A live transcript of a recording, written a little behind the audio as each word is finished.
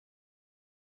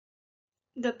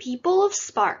The People of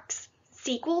Sparks,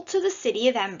 sequel to The City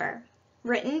of Ember,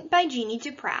 written by Jeanne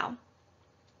DuPrau.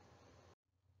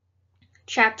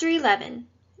 Chapter 11.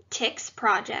 Tick's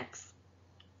Projects.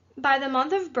 By the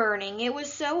month of burning, it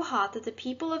was so hot that the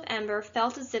people of Ember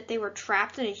felt as if they were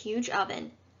trapped in a huge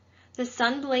oven. The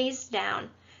sun blazed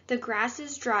down, the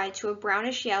grasses dried to a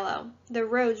brownish yellow, the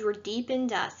roads were deep in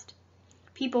dust.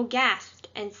 People gasped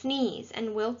and sneezed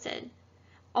and wilted.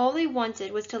 All they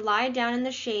wanted was to lie down in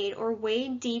the shade or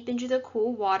wade deep into the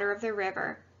cool water of the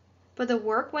river. But the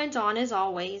work went on as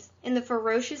always. In the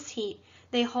ferocious heat,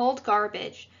 they hauled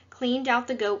garbage, cleaned out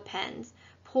the goat pens,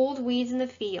 pulled weeds in the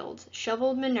fields,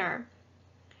 shoveled manure.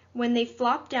 When they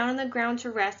flopped down on the ground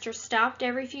to rest or stopped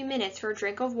every few minutes for a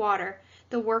drink of water,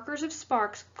 the workers of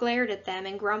Sparks glared at them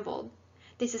and grumbled.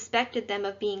 They suspected them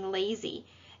of being lazy,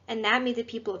 and that made the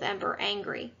people of Ember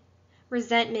angry.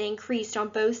 Resentment increased on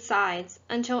both sides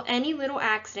until any little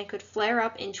accident could flare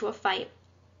up into a fight.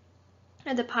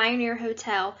 At the Pioneer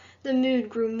Hotel, the mood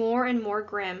grew more and more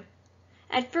grim.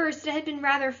 At first, it had been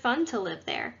rather fun to live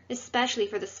there, especially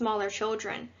for the smaller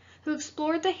children, who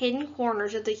explored the hidden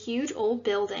corners of the huge old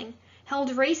building,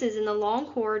 held races in the long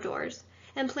corridors,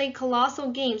 and played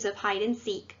colossal games of hide and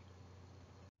seek.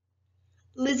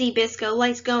 Lizzie Biscoe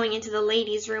liked going into the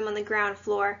ladies' room on the ground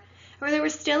floor, where there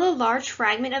was still a large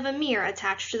fragment of a mirror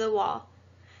attached to the wall.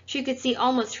 She could see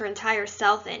almost her entire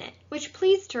self in it, which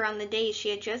pleased her on the days she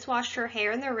had just washed her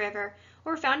hair in the river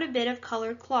or found a bit of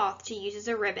colored cloth to use as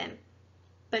a ribbon.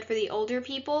 But for the older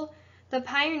people, the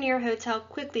Pioneer Hotel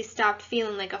quickly stopped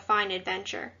feeling like a fine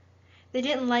adventure. They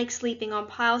didn't like sleeping on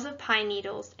piles of pine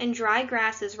needles and dry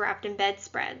grasses wrapped in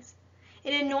bedspreads.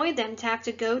 It annoyed them to have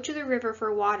to go to the river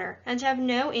for water and to have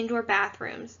no indoor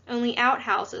bathrooms, only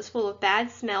outhouses full of bad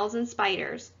smells and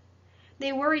spiders.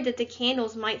 They worried that the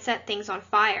candles might set things on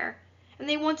fire, and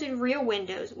they wanted real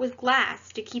windows with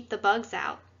glass to keep the bugs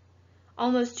out.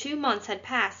 Almost 2 months had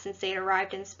passed since they had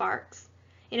arrived in Sparks.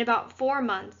 In about 4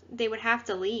 months, they would have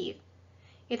to leave.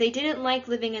 If they didn't like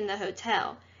living in the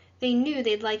hotel, they knew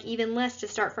they'd like even less to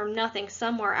start from nothing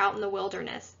somewhere out in the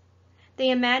wilderness. They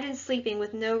imagined sleeping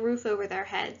with no roof over their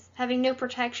heads, having no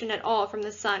protection at all from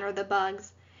the sun or the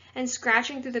bugs, and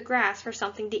scratching through the grass for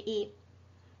something to eat.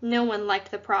 No one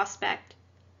liked the prospect.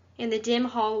 In the dim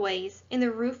hallways, in the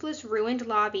roofless, ruined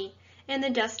lobby, and the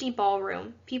dusty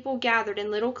ballroom, people gathered in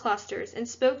little clusters and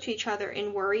spoke to each other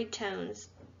in worried tones.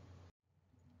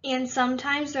 And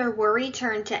sometimes their worry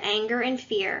turned to anger and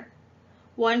fear.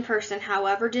 One person,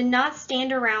 however, did not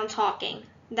stand around talking.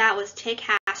 That was Tick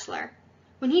Hassler.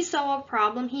 When he saw a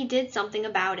problem, he did something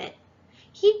about it.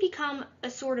 He'd become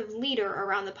a sort of leader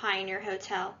around the Pioneer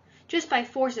Hotel, just by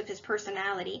force of his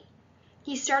personality.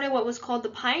 He started what was called the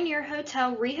Pioneer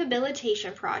Hotel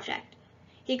Rehabilitation Project.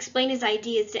 He explained his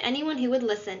ideas to anyone who would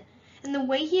listen, and the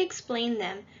way he explained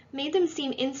them made them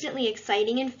seem instantly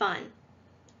exciting and fun.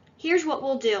 "Here's what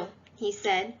we'll do," he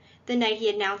said, the night he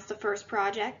announced the first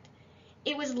project.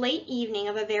 It was late evening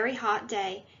of a very hot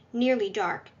day, nearly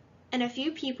dark, and a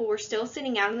few people were still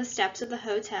sitting out on the steps of the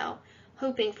hotel,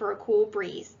 hoping for a cool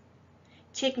breeze.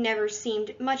 Tick never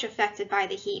seemed much affected by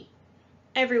the heat.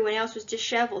 Everyone else was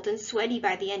disheveled and sweaty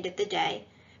by the end of the day,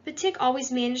 but Tick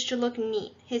always managed to look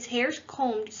neat, his hair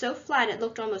combed so flat it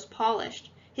looked almost polished,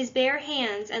 his bare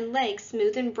hands and legs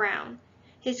smooth and brown,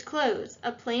 his clothes,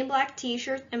 a plain black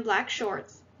t-shirt and black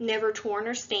shorts, never torn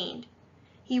or stained.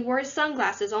 He wore his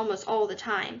sunglasses almost all the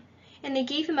time, and they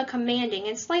gave him a commanding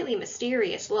and slightly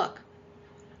mysterious look.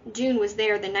 June was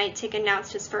there the night Tick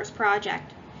announced his first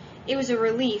project. It was a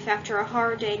relief after a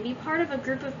hard day to be part of a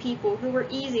group of people who were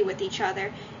easy with each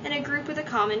other and a group with a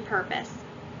common purpose.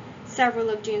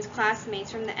 Several of June's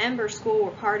classmates from the Ember School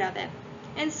were part of it,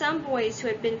 and some boys who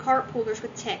had been carpoolers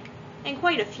with Tick, and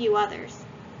quite a few others.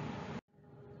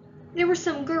 There were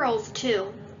some girls,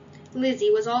 too. Lizzie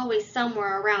was always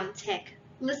somewhere around Tick,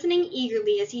 listening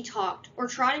eagerly as he talked, or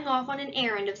trotting off on an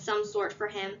errand of some sort for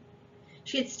him.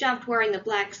 She had stopped wearing the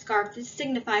black scarf that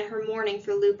signified her mourning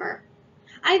for Looper.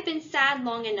 "I've been sad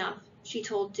long enough," she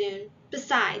told June.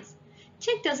 "Besides,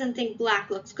 Tick doesn't think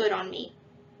black looks good on me."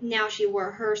 Now she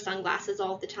wore her sunglasses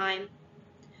all the time.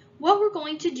 "What we're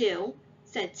going to do,"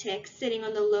 said Tick, sitting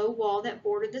on the low wall that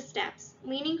bordered the steps,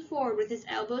 leaning forward with his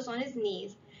elbows on his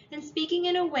knees, and speaking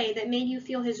in a way that made you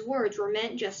feel his words were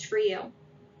meant just for you,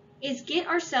 "is get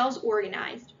ourselves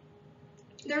organized.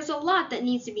 There's a lot that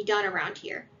needs to be done around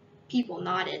here." People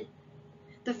nodded.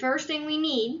 "The first thing we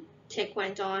need," Tick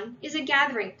went on, "is a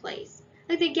gathering place,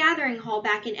 like the gathering hall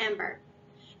back in Ember.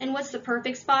 And what's the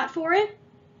perfect spot for it?"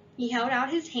 He held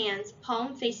out his hands,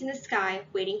 palm facing the sky,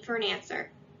 waiting for an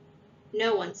answer.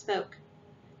 No one spoke.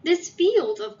 "This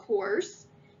field, of course,"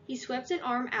 He swept an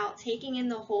arm out, taking in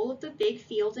the whole of the big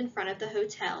field in front of the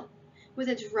hotel, with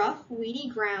its rough, weedy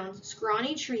grounds,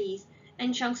 scrawny trees,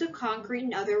 and chunks of concrete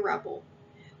and other rubble.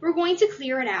 "We're going to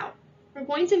clear it out. We're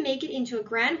going to make it into a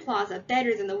grand plaza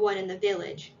better than the one in the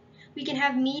village. We can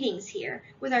have meetings here,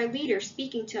 with our leader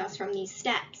speaking to us from these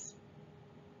steps."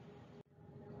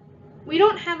 "We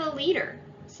don't have a leader,"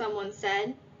 someone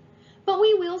said. "But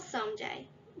we will someday,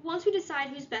 once we decide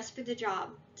who's best for the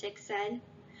job," Tick said.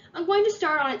 "I'm going to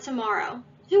start on it tomorrow.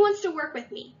 Who wants to work with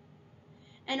me?"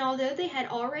 And although they had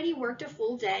already worked a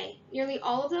full day, nearly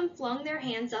all of them flung their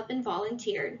hands up and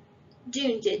volunteered.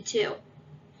 Dune did too.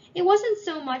 It wasn't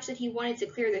so much that he wanted to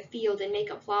clear the field and make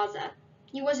a plaza.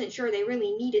 He wasn't sure they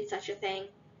really needed such a thing.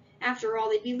 After all,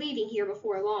 they'd be leaving here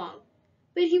before long.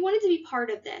 But he wanted to be part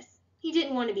of this. He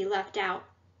didn't want to be left out.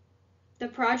 The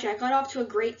project got off to a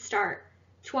great start.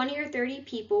 20 or 30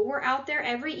 people were out there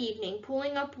every evening,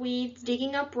 pulling up weeds,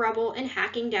 digging up rubble, and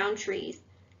hacking down trees.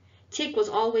 Tick was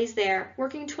always there,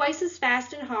 working twice as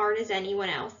fast and hard as anyone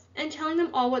else, and telling them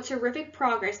all what terrific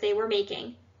progress they were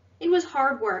making. It was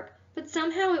hard work, but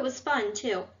somehow it was fun,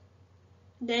 too.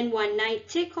 Then one night,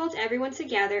 Tick called everyone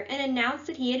together and announced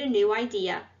that he had a new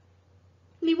idea.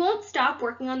 "We won't stop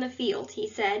working on the field," he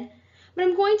said, "but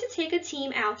I'm going to take a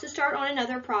team out to start on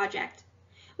another project.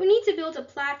 We need to build a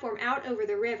platform out over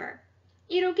the river.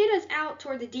 It'll get us out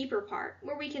toward the deeper part,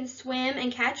 where we can swim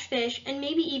and catch fish and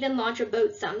maybe even launch a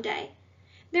boat someday.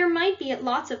 There might be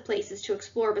lots of places to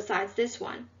explore besides this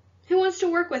one. Who wants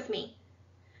to work with me?"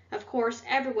 Of course,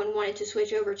 everyone wanted to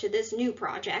switch over to this new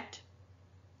project.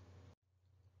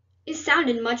 It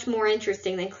sounded much more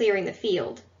interesting than clearing the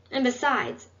field. And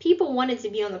besides, people wanted to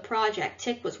be on the project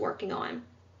Tick was working on.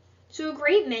 So a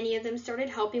great many of them started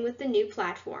helping with the new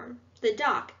platform. The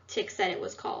dock, Tick said it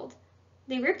was called.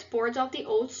 They ripped boards off the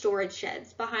old storage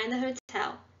sheds behind the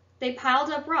hotel. They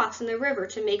piled up rocks in the river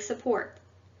to make support.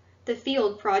 The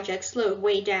field project slowed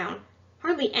way down.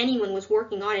 Hardly anyone was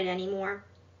working on it anymore.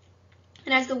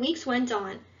 And as the weeks went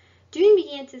on, Dune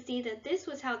began to see that this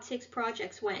was how Tick's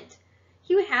projects went.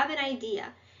 He would have an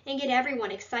idea and get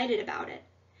everyone excited about it.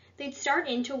 They'd start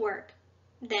into work.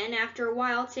 Then, after a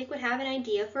while, Tick would have an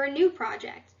idea for a new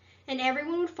project, and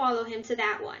everyone would follow him to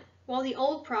that one, while the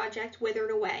old project withered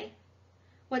away.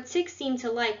 What Tick seemed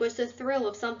to like was the thrill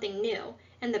of something new,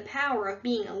 and the power of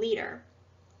being a leader.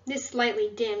 This slightly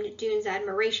dimmed Dune's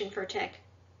admiration for Tick.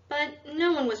 But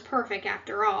no one was perfect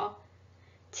after all.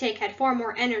 Tick had far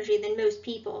more energy than most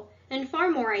people, and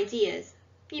far more ideas,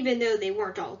 even though they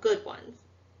weren't all good ones.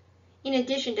 In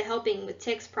addition to helping with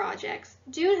Tick's projects,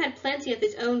 Dune had plenty of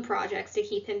his own projects to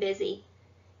keep him busy.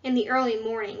 In the early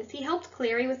mornings, he helped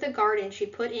Clary with the garden she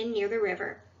put in near the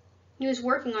river. He was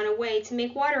working on a way to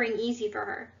make watering easy for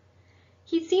her.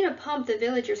 He'd seen a pump the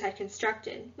villagers had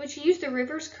constructed, which used the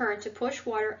river's current to push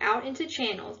water out into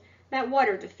channels that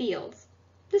watered the fields.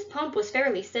 This pump was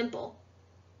fairly simple.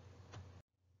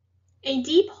 A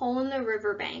deep hole in the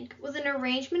riverbank with an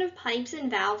arrangement of pipes and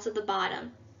valves at the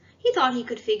bottom. He thought he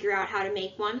could figure out how to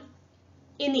make one.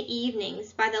 In the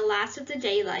evenings, by the last of the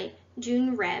daylight,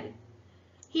 Dune read.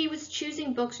 He was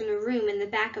choosing books from the room in the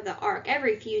back of the Ark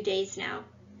every few days now.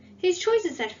 His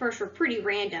choices at first were pretty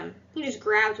random. He just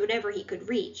grabbed whatever he could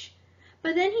reach.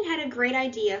 But then he had a great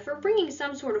idea for bringing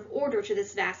some sort of order to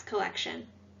this vast collection.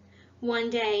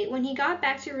 One day, when he got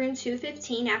back to room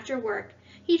 215 after work,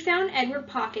 he'd found Edward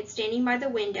Pocket standing by the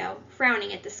window,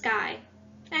 frowning at the sky.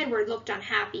 Edward looked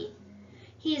unhappy.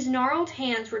 His gnarled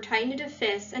hands were tightened into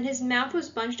fists, and his mouth was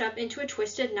bunched up into a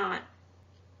twisted knot.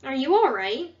 "Are you all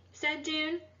right?" said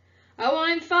Dune. "Oh,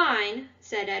 I'm fine,"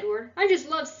 said Edward. "I just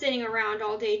love sitting around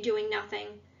all day doing nothing."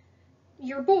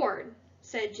 "You're bored,"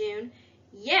 said Dune.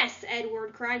 "Yes,"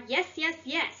 Edward cried. "Yes, yes,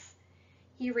 yes."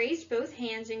 He raised both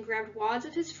hands and grabbed wads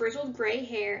of his frizzled gray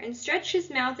hair and stretched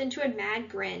his mouth into a mad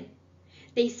grin.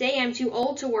 "They say I'm too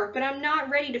old to work, but I'm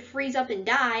not ready to freeze up and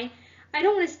die. I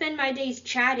don't want to spend my days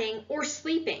chatting or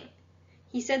sleeping."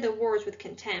 He said the words with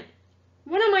contempt.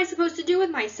 "What am I supposed to do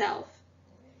with myself?"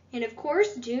 And of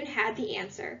course Dune had the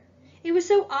answer. It was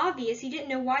so obvious he didn't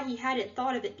know why he hadn't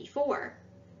thought of it before.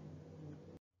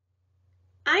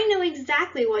 "I know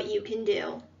exactly what you can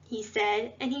do," he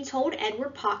said, and he told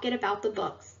Edward Pocket about the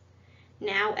books.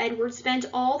 Now Edward spent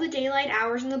all the daylight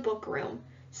hours in the book room,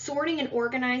 sorting and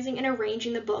organizing and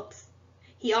arranging the books.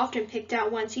 He often picked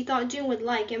out ones he thought Dune would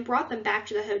like and brought them back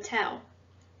to the hotel.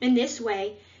 In this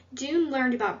way, Dune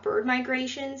learned about bird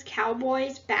migrations,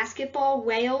 cowboys, basketball,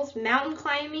 whales, mountain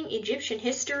climbing, Egyptian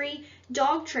history,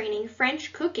 dog training,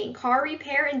 French cooking, car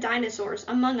repair, and dinosaurs,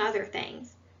 among other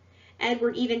things.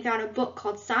 Edward even found a book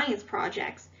called Science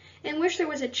Projects, in which there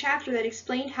was a chapter that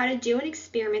explained how to do an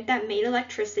experiment that made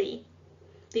electricity.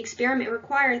 The experiment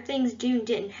required things Dune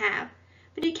didn't have,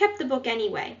 but he kept the book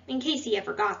anyway, in case he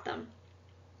ever got them.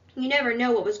 You never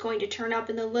know what was going to turn up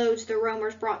in the loads the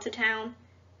roamers brought to town.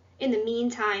 In the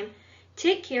meantime,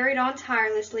 Tit carried on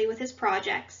tirelessly with his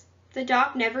projects. The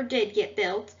dock never did get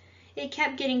built. It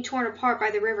kept getting torn apart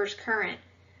by the river's current.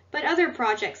 But other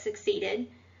projects succeeded.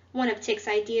 One of Tick's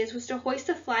ideas was to hoist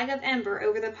a flag of Ember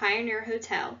over the Pioneer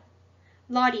Hotel.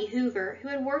 Lottie Hoover, who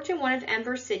had worked in one of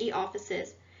Ember's city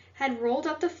offices, had rolled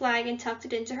up the flag and tucked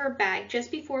it into her bag just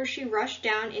before she rushed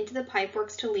down into the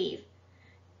pipeworks to leave.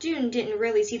 Dune didn't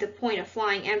really see the point of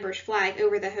flying Ember's flag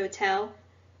over the hotel.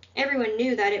 Everyone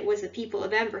knew that it was the people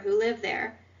of Ember who lived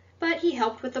there, but he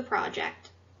helped with the project.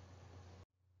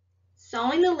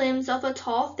 Sawing the limbs off a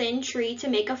tall, thin tree to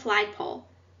make a flagpole.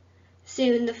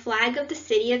 Soon the flag of the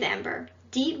city of Ember,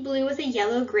 deep blue with a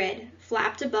yellow grid,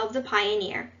 flapped above the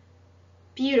Pioneer.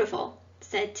 "Beautiful,"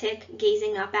 said Tick,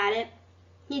 gazing up at it.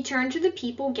 He turned to the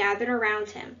people gathered around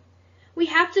him. "We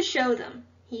have to show them,"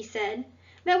 he said,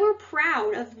 "that we're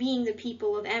proud of being the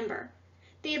people of Ember.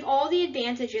 They have all the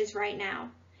advantages right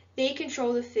now. They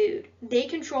control the food. They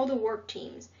control the work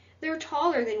teams. They're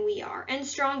taller than we are and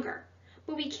stronger.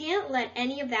 But we can't let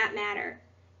any of that matter.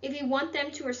 If we want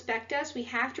them to respect us, we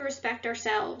have to respect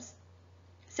ourselves."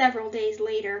 Several days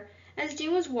later, as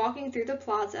Dune was walking through the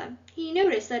plaza, he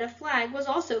noticed that a flag was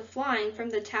also flying from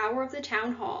the tower of the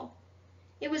town hall.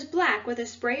 It was black with a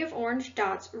spray of orange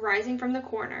dots rising from the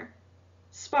corner.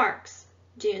 Sparks,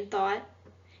 Dune thought.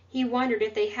 He wondered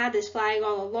if they had this flag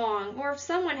all along, or if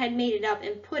someone had made it up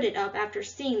and put it up after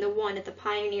seeing the one at the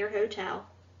Pioneer Hotel.